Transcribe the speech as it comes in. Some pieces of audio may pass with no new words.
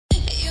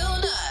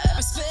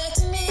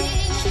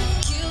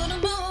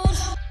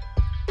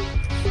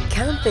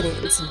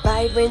Confident,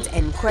 vibrant,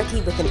 and quirky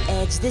with an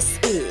edge, this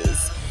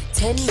is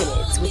 10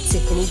 Minutes with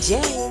Tiffany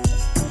J.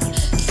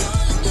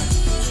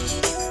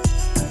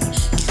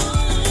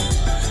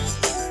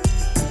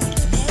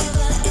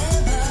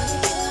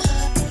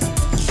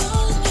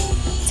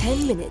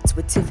 10 Minutes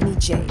with Tiffany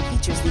J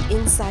features the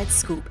inside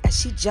scoop as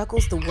she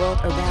juggles the world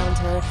around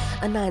her,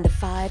 a 9 to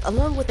 5,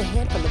 along with a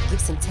handful of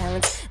gifts and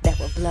talents that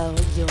will blow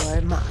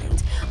your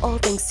mind. All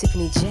things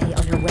Tiffany J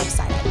on her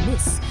website at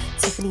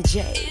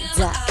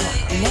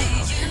MissTiffanyJ.com.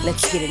 Now,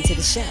 let's get into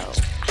the show.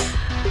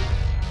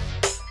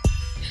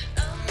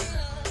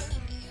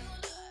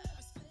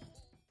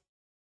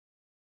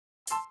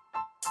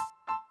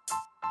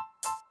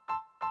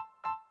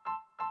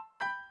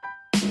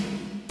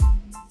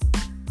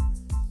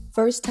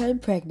 First time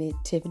pregnant,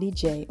 Tiffany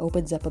J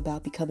opens up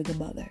about becoming a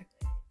mother.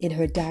 In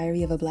her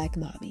Diary of a Black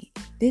Mommy,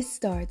 this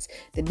starts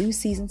the new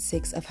season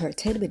 6 of her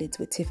 10 Minutes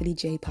with Tiffany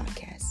J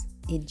podcast.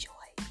 Enjoy.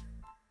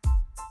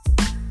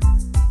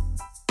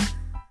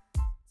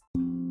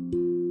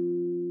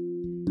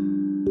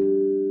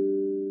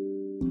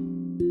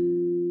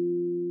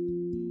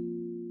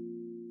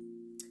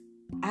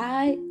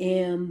 I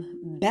am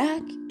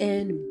back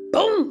and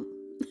boom!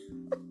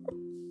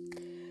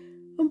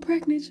 I'm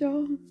pregnant,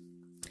 y'all.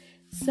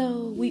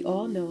 So we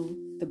all know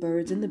the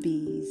birds and the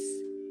bees.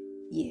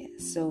 Yeah,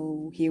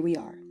 so here we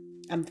are.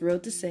 I'm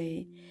thrilled to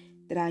say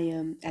that I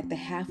am at the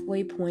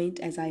halfway point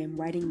as I am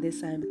writing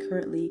this. I am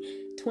currently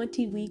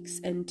 20 weeks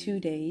and 2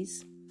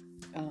 days.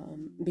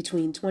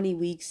 Between 20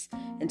 weeks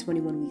and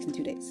 21 weeks and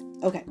 2 days.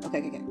 Okay.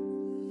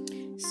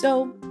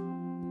 So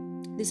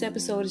this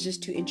episode is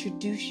just to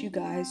introduce you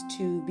guys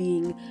to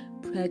being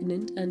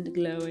pregnant and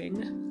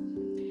glowing.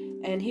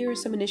 And here are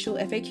some initial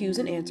FAQs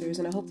and answers,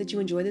 and I hope that you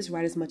enjoy this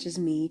ride as much as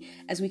me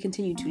as we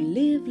continue to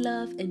live,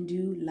 love, and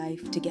do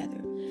life together.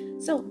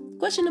 So,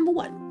 question number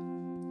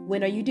 1.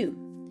 When are you due?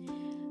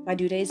 My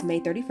due date is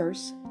May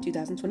 31st,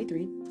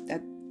 2023.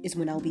 That is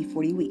when I'll be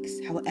 40 weeks.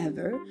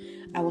 However,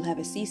 I will have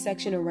a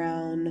C-section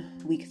around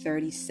week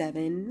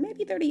 37,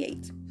 maybe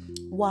 38.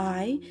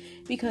 Why?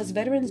 Because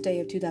Veterans Day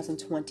of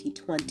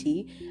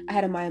 2020, I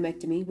had a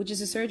myomectomy, which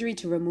is a surgery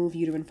to remove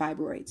uterine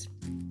fibroids.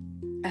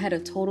 I had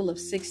a total of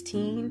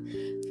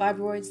 16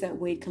 fibroids that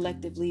weighed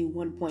collectively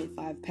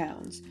 1.5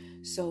 pounds.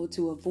 So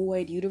to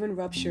avoid uterine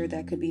rupture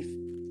that could be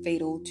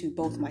fatal to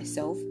both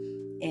myself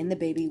and the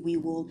baby, we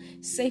will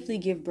safely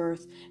give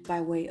birth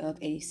by way of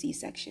a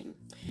C-section.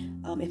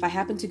 If I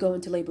happen to go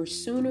into labor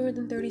sooner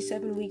than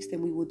 37 weeks,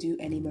 then we will do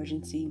an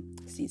emergency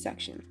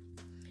C-section.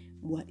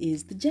 What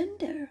is the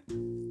gender?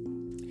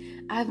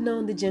 I've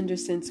known the gender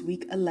since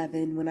week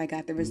 11 when I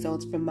got the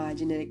results from my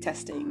genetic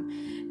testing.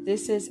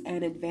 This is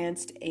an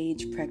advanced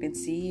age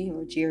pregnancy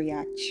or I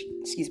can't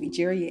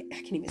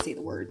even say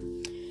the word.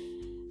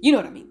 You know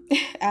what I mean.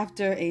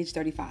 After age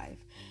 35.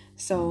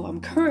 So I'm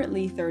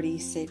currently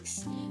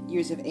 36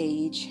 years of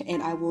age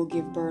and I will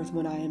give birth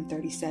when I am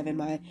 37.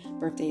 My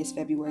birthday is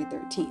February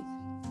 13th.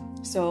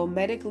 So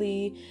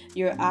medically,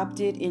 you're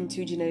opted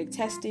into genetic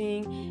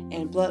testing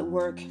and blood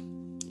work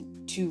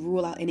to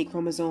rule out any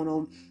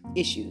chromosomal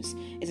issues.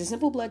 It's a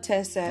simple blood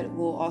test that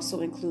will also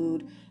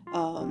include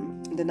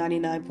the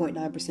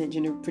 99.9%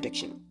 gender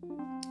prediction.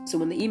 So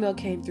when the email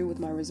came through with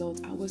my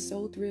results, I was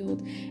so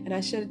thrilled and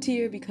I shed a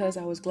tear because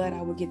I was glad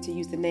I would get to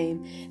use the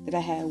name that I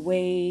had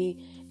way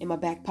in my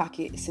back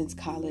pocket since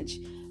college,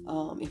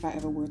 if I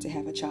ever were to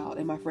have a child.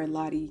 And my friend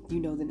Lottie, you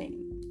know the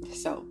name.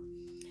 So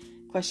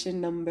question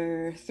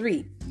number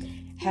 3,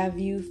 have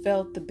you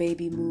felt the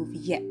baby move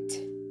yet?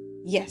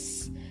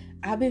 Yes.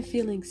 I've been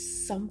feeling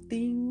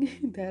something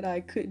that I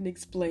couldn't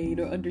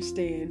explain or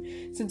understand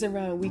since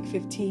around week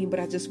 15, but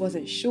I just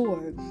wasn't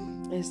sure.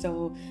 And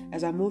so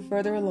as I moved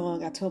further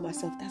along, I told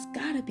myself, that's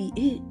gotta be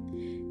it.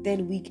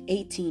 Then week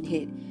 18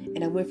 hit,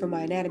 and I went for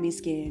my anatomy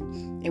scan,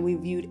 and we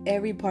viewed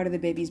every part of the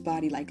baby's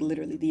body, like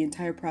literally the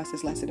entire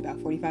process lasted about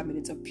 45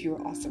 minutes of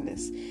pure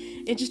awesomeness.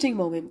 Interesting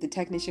moment, the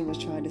technician was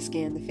trying to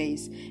scan the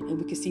face, and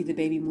we could see the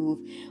baby move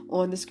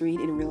on the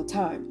screen in real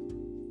time.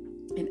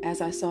 And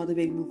as I saw the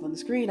baby move on the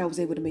screen, I was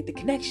able to make the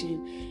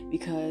connection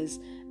because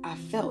I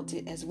felt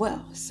it as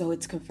well. So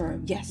it's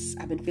confirmed. Yes,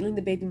 I've been feeling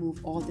the baby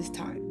move all this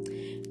time.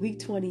 Week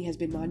 20 has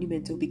been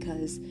monumental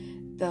because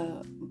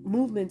the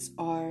movements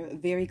are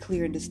very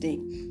clear and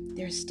distinct.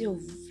 They're still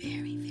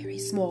very, very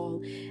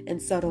small and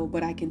subtle,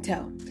 but I can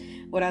tell.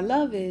 What I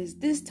love is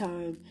this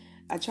time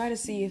I try to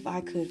see if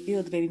I could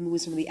feel the baby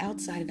moves from the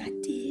outside, and I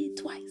did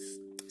twice.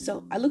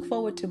 So I look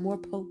forward to more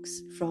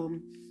pokes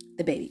from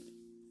the baby.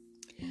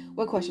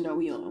 What question are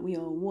we on? We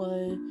on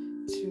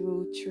 1,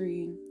 2,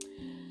 3.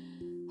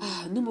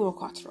 Numero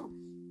cuatro.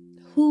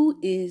 Who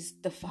is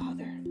the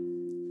father?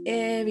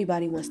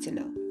 Everybody wants to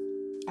know.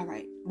 All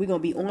right, we're going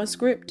to be on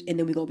script and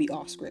then we're going to be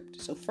off script.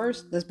 So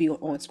first, let's be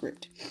on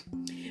script.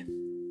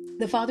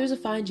 The Father is a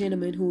fine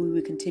gentleman who we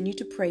will continue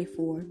to pray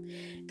for.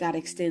 God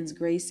extends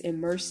grace and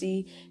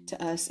mercy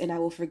to us, and I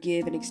will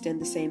forgive and extend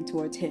the same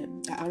towards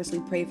him. I honestly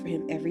pray for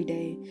him every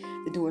day.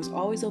 The door is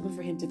always open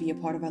for him to be a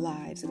part of our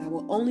lives, and I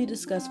will only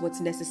discuss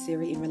what's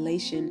necessary in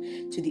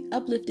relation to the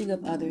uplifting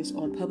of others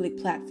on public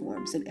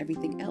platforms, and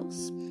everything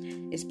else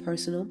is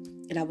personal,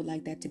 and I would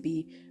like that to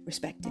be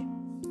respected.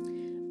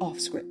 Off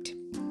script.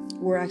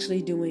 We're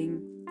actually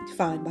doing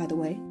fine, by the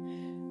way.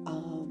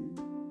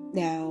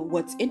 Now,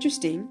 what's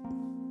interesting,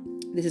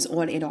 this is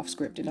on and off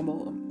script, and I'm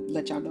going to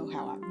let y'all know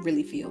how I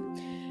really feel.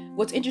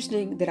 What's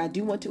interesting that I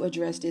do want to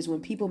address is when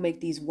people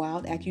make these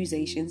wild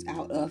accusations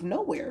out of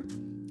nowhere.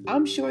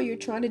 I'm sure you're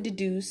trying to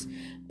deduce,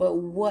 but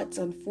what's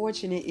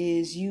unfortunate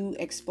is you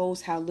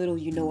expose how little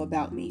you know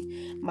about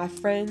me. My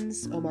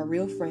friends are my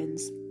real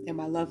friends, and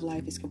my love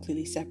life is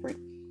completely separate.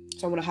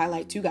 So I want to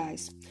highlight two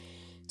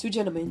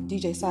gentlemen,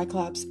 DJ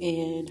Cyclops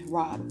and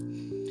Rob.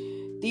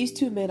 These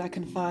two men I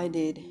confide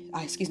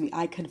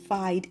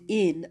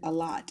in a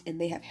lot,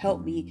 and they have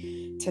helped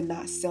me to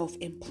not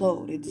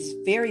self-implode. It's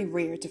very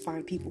rare to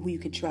find people who you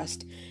can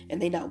trust and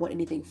they not want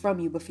anything from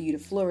you but for you to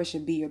flourish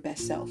and be your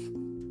best self.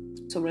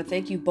 So I want to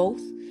thank you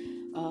both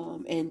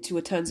and to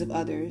tons of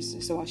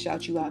others. So I'll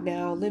shout you out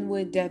now.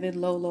 Linwood,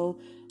 Devin, Lolo,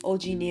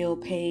 OG Neil,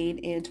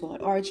 Payne, Antoine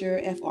Archer,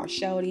 FR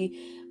Shouty,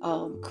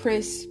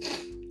 Chris,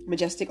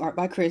 Majestic Art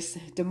by Chris,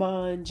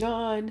 Damon,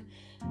 John,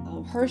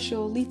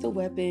 Herschel, Lethal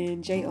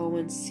Weapon, Jay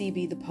Owens,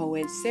 CB the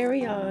Poet,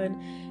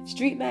 Sarion,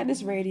 Street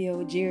Madness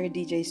Radio, Jared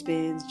DJ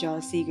Spins, John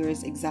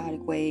Seegers,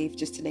 Exotic Wave,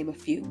 just to name a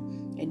few.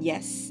 And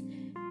yes,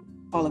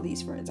 all of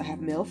these friends. I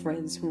have male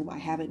friends whom I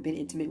haven't been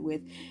intimate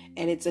with,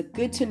 and it's a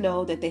good to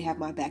know that they have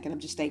my back, and I'm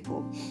just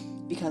thankful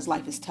because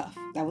life is tough.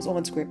 That was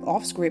on script.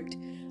 Off script,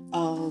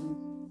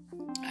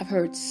 I've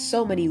heard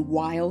so many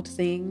wild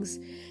things.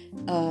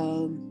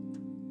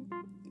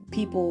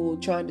 People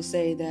trying to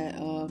say that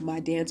my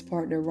dance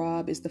partner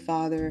Rob is the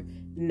father.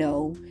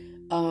 No.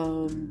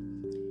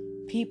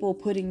 People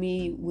putting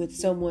me with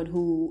someone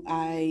who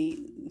that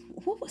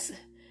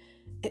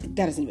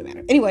doesn't even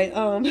matter. Anyway,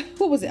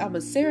 what was it? I'm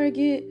a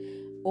surrogate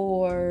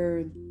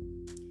or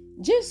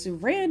just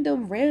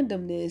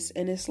randomness.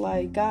 And it's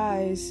like,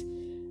 guys,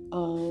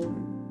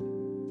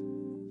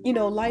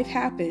 life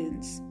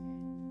happens,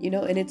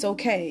 and it's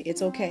okay.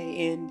 It's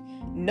okay. And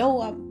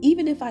no,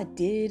 even if I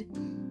did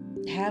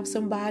have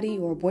somebody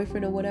or a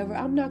boyfriend or whatever,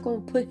 I'm not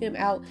going to put him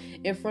out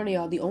in front of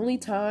y'all. The only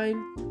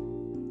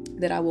time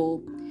that I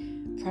will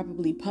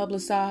probably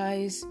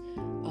publicize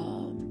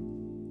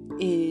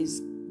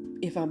is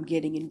if I'm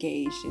getting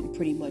engaged and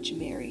pretty much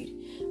married.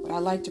 But I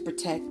like to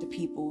protect the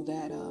people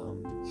that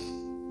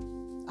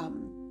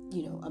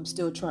I'm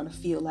still trying to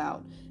feel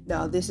out.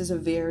 Now, this is a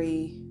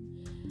very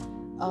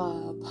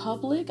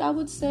public, I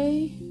would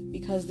say,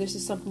 because this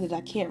is something that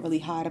I can't really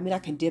hide. I mean, I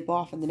can dip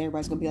off and then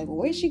everybody's going to be like, well,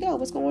 where'd she go?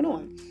 What's going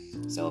on?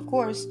 So, of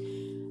course,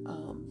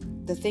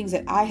 the things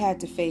that I had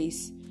to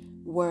face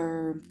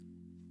were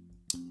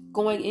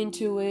going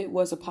into it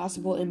was a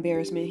possible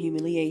embarrassment,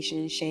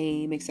 humiliation,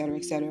 shame, etc.,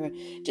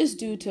 just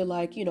due to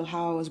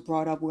how I was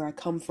brought up, where I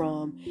come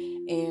from,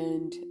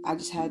 and I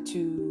just had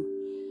to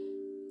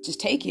just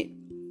take it.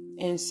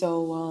 And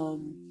so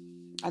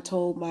I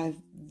told my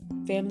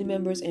family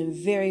members and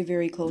very,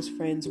 very close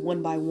friends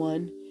one by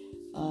one,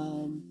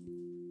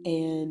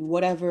 and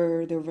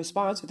whatever the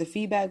response or the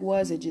feedback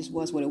was, it just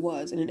was what it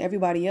was. And then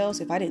everybody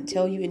else, if I didn't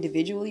tell you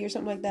individually or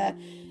something like that,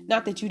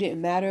 not that you didn't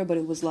matter, but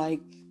it was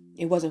like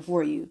it wasn't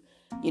for you,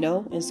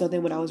 and so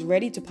then when I was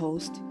ready to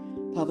post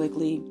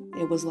publicly,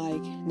 it was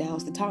like,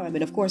 now's the time.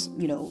 And of course,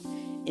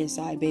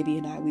 inside baby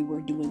and I, we were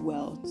doing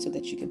well so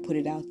that you can put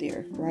it out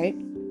there, right?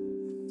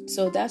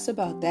 So that's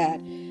about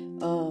that.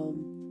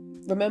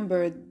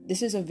 Remember,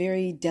 this is a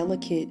very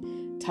delicate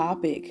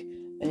topic,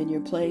 and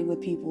you're playing with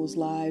people's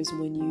lives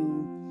when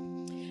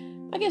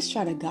you, I guess,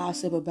 try to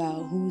gossip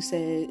about who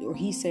said, or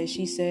he said,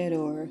 she said,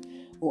 or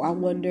I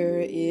wonder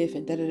if,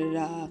 and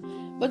da-da-da-da.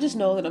 But just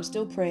know that I'm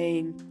still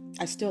praying.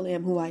 I still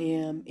am who I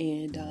am,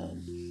 and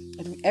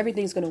I think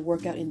everything's going to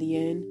work out in the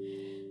end.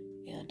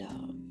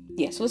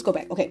 And so let's go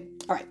back. Okay,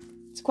 all right.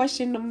 It's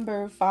question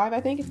number 5, I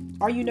think.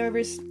 Are you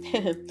nervous?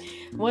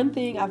 One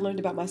thing I've learned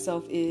about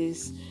myself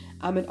is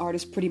I'm an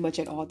artist pretty much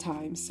at all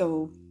times.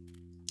 So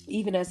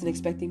even as an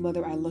expecting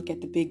mother, I look at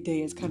the big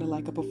day as kind of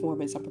like a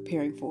performance I'm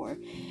preparing for.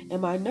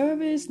 Am I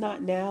nervous?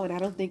 Not now. And I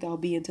don't think I'll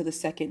be until the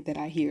second that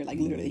I hear, like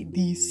literally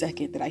the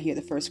second that I hear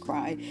the first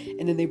cry.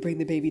 And then they bring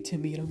the baby to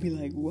me and I'll be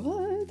like,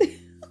 what?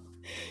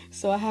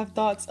 So I have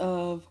thoughts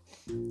of,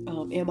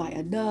 am I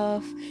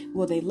enough?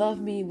 Will they love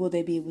me? Will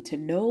they be able to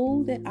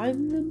know that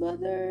I'm the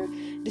mother?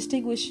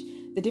 Distinguish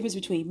the difference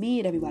between me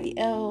and everybody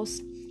else.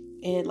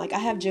 And I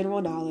have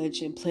general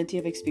knowledge and plenty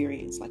of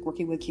experience,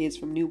 working with kids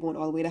from newborn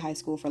all the way to high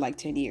school for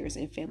 10 years,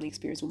 and family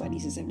experience with my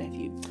nieces and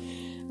nephew,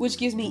 which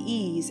gives me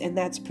ease. And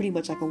that's pretty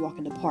much like a walk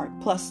in the park.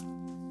 Plus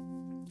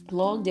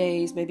long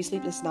days, maybe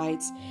sleepless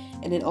nights,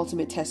 and then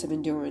ultimate tests of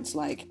endurance.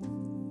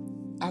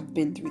 I've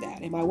been through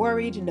that. Am I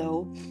worried?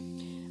 No.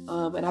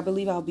 And I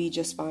believe I'll be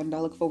just fine. And I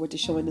look forward to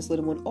showing this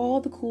little one all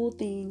the cool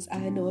things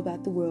I know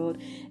about the world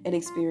and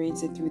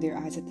experience it through their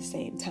eyes at the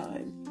same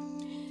time.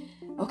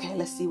 Okay,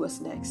 let's see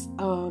what's next.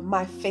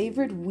 My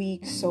favorite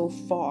week so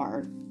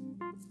far.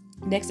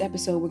 Next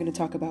episode, we're going to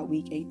talk about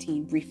week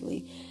 18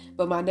 briefly.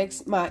 But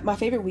my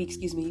favorite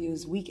week,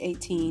 is week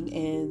 18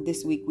 and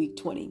this week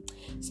 20.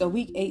 So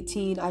week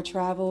 18, I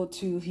traveled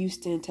to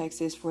Houston,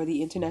 Texas for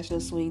the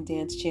International Swing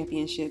Dance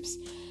Championships.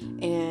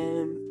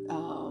 And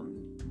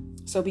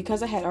so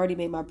because I had already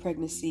made my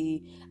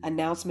pregnancy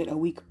announcement a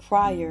week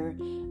prior,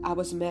 I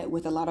was met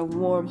with a lot of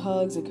warm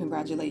hugs and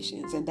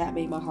congratulations. And that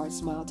made my heart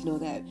smile to know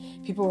that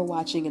people were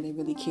watching and they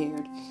really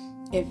cared.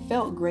 It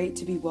felt great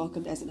to be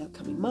welcomed as an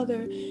upcoming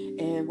mother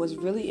and was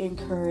really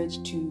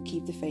encouraged to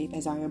keep the faith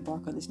as I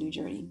embark on this new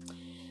journey.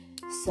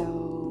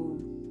 So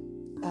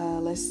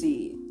let's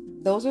see.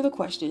 Those are the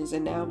questions.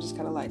 And now I'm just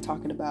kind of like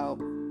talking about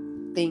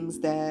things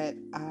that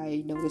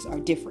I notice are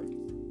different.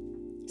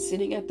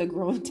 Sitting at the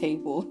grown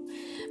table,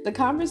 the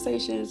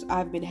conversations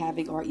I've been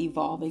having are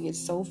evolving. It's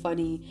so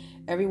funny.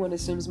 Everyone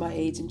assumes my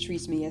age and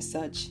treats me as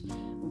such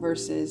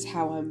versus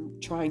how I'm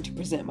trying to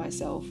present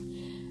myself.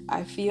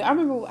 I think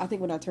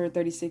when I turned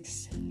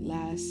 36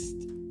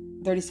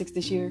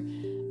 this year,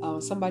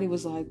 somebody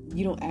was like,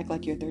 you don't act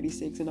like you're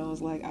 36. And I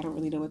was like, I don't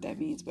really know what that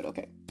means, but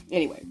okay.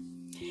 Anyway,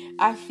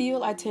 I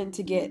feel I tend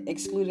to get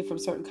excluded from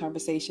certain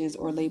conversations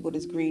or labeled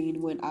as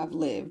green when I've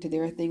lived.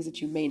 There are things that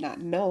you may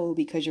not know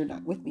because you're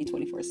not with me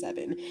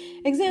 24/7.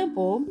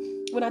 Example,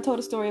 when I told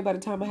a story about a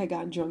time I had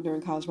gotten drunk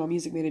during college, my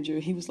music manager,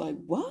 he was like,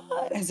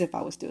 what? As if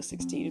I was still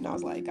 16. And I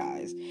was like,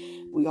 guys,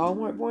 we all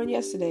weren't born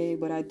yesterday,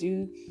 but I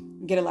do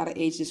get a lot of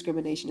age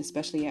discrimination,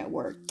 especially at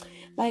work.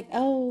 Like,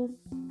 oh,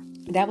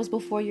 that was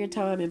before your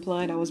time,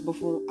 implying I was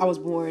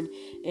born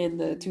in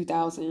the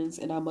 2000s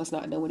and I must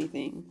not know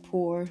anything.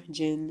 Poor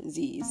Gen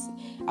Zs.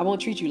 I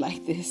won't treat you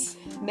like this.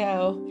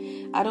 Now,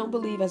 I don't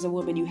believe as a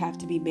woman you have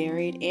to be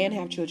married and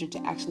have children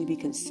to actually be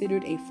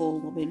considered a full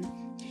woman.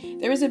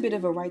 There is a bit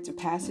of a rite of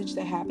passage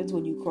that happens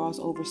when you cross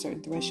over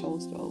certain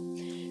thresholds, though.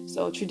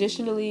 So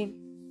traditionally,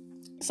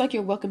 it's like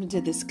you're welcome into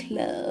this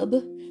club,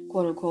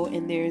 quote unquote,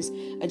 and there's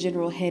a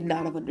general head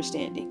nod of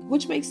understanding,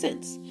 which makes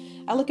sense.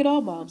 I look at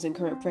all moms and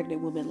current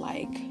pregnant women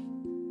like,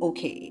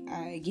 okay,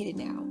 I get it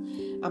now.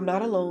 I'm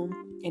not alone,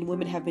 and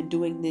women have been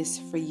doing this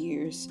for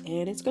years,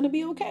 and it's going to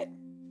be okay.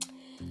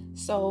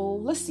 So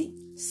let's see.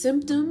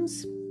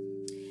 Symptoms.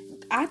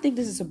 I think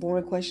this is a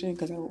boring question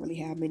because I don't really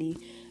have many.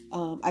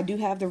 I do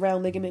have the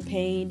round ligament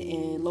pain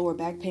and lower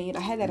back pain.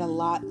 I had that a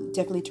lot,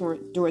 definitely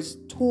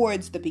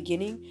towards the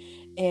beginning,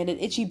 and an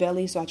itchy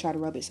belly, so I try to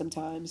rub it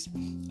sometimes.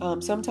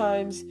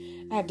 Sometimes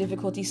I have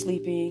difficulty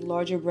sleeping,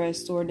 larger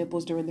breasts, sore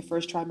nipples during the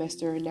first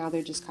trimester, and now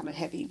they're just kind of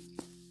heavy.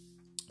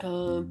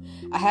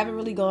 I haven't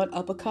really gone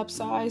up a cup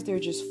size. They're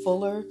just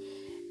fuller.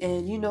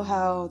 And you know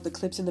how the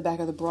clips in the back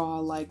of the bra,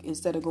 like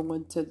instead of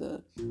going to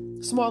the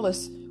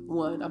smallest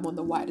one, I'm on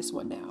the widest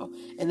one now.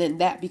 And then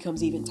that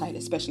becomes even tight,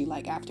 especially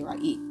like after I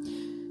eat.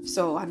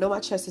 So I know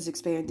my chest is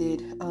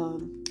expanded.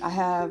 I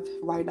have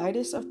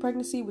rhinitis of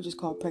pregnancy, which is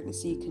called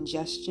pregnancy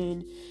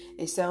congestion.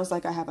 It sounds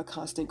like I have a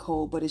constant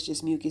cold, but it's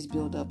just mucus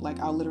buildup. Like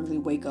I'll literally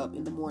wake up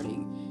in the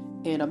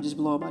morning and I'm just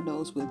blowing my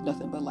nose with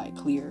nothing but like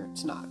clear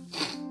snot.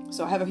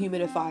 So I have a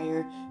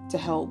humidifier to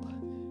help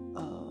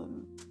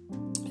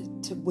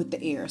with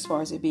the air as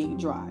far as it being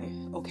dry.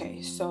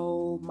 Okay,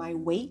 so my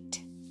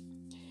weight.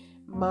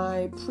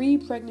 My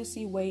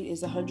pre-pregnancy weight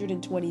is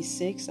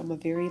 126. I'm a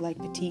very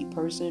petite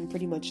person,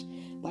 pretty much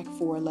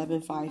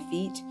 4'11", 5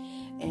 feet.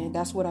 And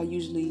that's what I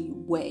usually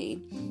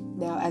weigh.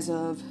 Now, as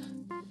of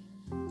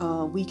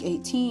week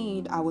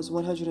 18, I was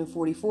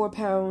 144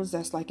 pounds.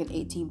 That's like an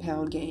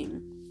 18-pound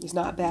gain. It's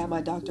not bad.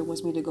 My doctor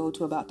wants me to go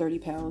to about 30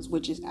 pounds,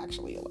 which is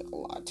actually a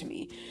lot to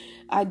me.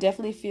 I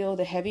definitely feel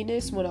the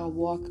heaviness when I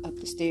walk up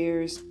the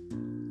stairs,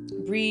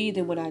 breathe,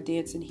 and when I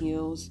dance in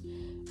heels.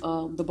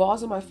 The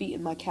balls of my feet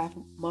and my calf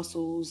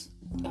muscles,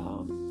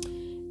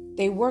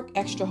 they work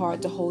extra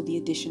hard to hold the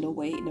additional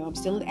weight. Now, I'm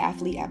still an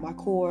athlete at my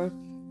core.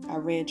 I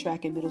ran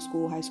track in middle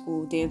school, high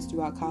school, danced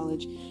throughout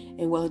college,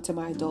 and well into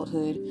my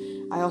adulthood.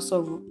 I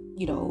also,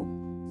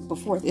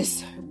 before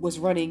this, was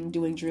running,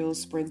 doing drills,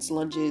 sprints,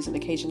 lunges, and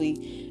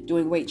occasionally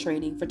doing weight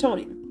training for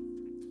toning.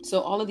 So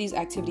all of these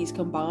activities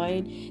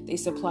combined, they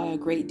supply a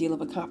great deal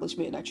of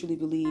accomplishment, and I truly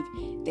believe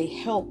they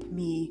help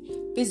me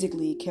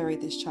physically carry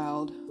this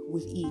child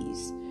with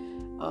ease.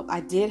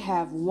 I did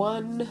have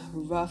one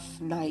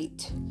rough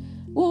night,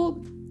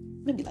 well,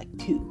 maybe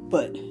two,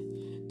 but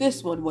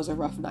this one was a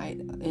rough night,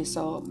 and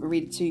so I'm gonna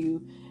read it to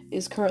you.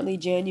 It's currently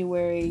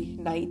January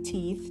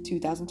 19th,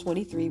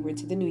 2023. We're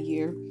into the new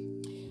year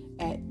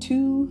at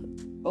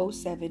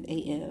 2:07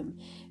 a.m.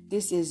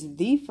 This is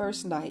the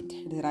first night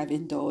that I've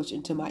indulged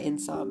into my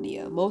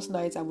insomnia. Most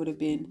nights I would have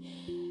been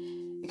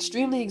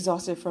extremely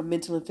exhausted from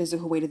mental and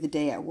physical weight of the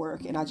day at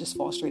work, and I just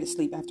fall straight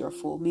asleep after a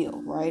full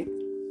meal, right?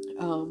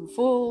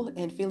 Full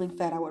and feeling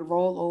fat, I would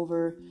roll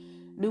over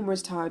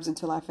numerous times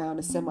until I found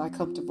a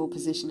semi-comfortable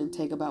position and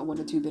take about 1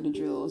 or 2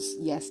 Benadryls.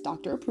 Yes,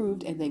 doctor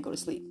approved, and then go to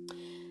sleep.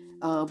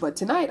 But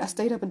tonight I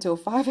stayed up until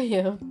 5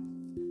 a.m.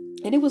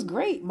 And it was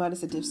great,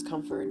 minus the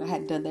discomfort. And I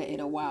hadn't done that in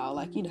a while.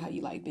 Like, you know how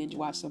you like binge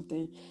watch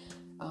something.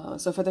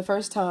 So for the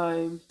first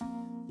time,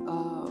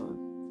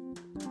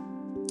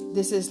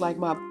 this is like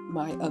my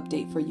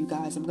update for you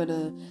guys. I'm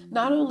gonna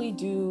not only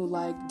do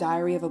like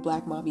Diary of a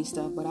Black Mommy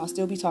stuff, but I'll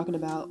still be talking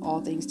about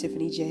all things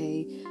Tiffany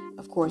J.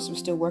 Of course, we're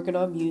still working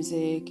on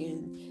music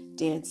and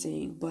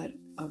dancing, but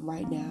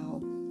right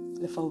now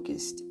the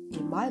focus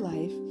in my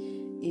life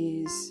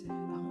is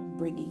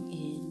bringing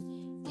in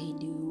a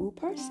new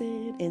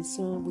person, and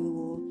soon we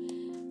will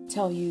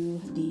tell you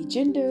the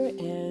gender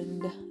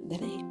and the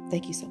name.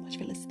 Thank you so much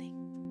for listening.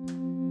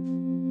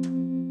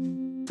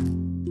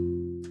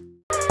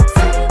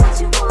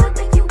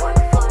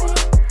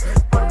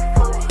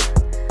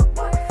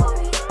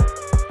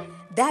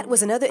 That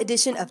was another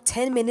edition of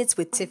 10 Minutes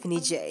with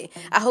Tiffany J.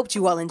 I hope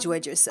you all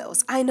enjoyed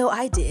yourselves. I know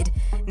I did.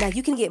 Now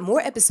you can get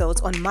more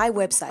episodes on my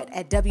website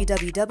at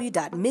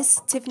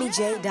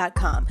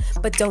www.misstiffanyj.com.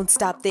 But don't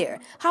stop there.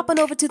 Hop on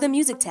over to the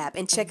music tab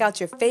and check out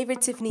your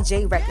favorite Tiffany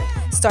J record,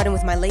 starting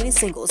with my latest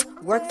singles,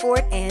 Work For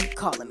It and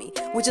Callin' Me,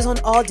 which is on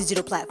all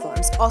digital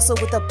platforms. Also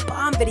with a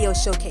bomb video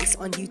showcase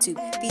on YouTube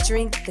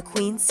featuring the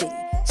Queen City,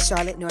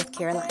 Charlotte, North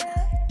Carolina.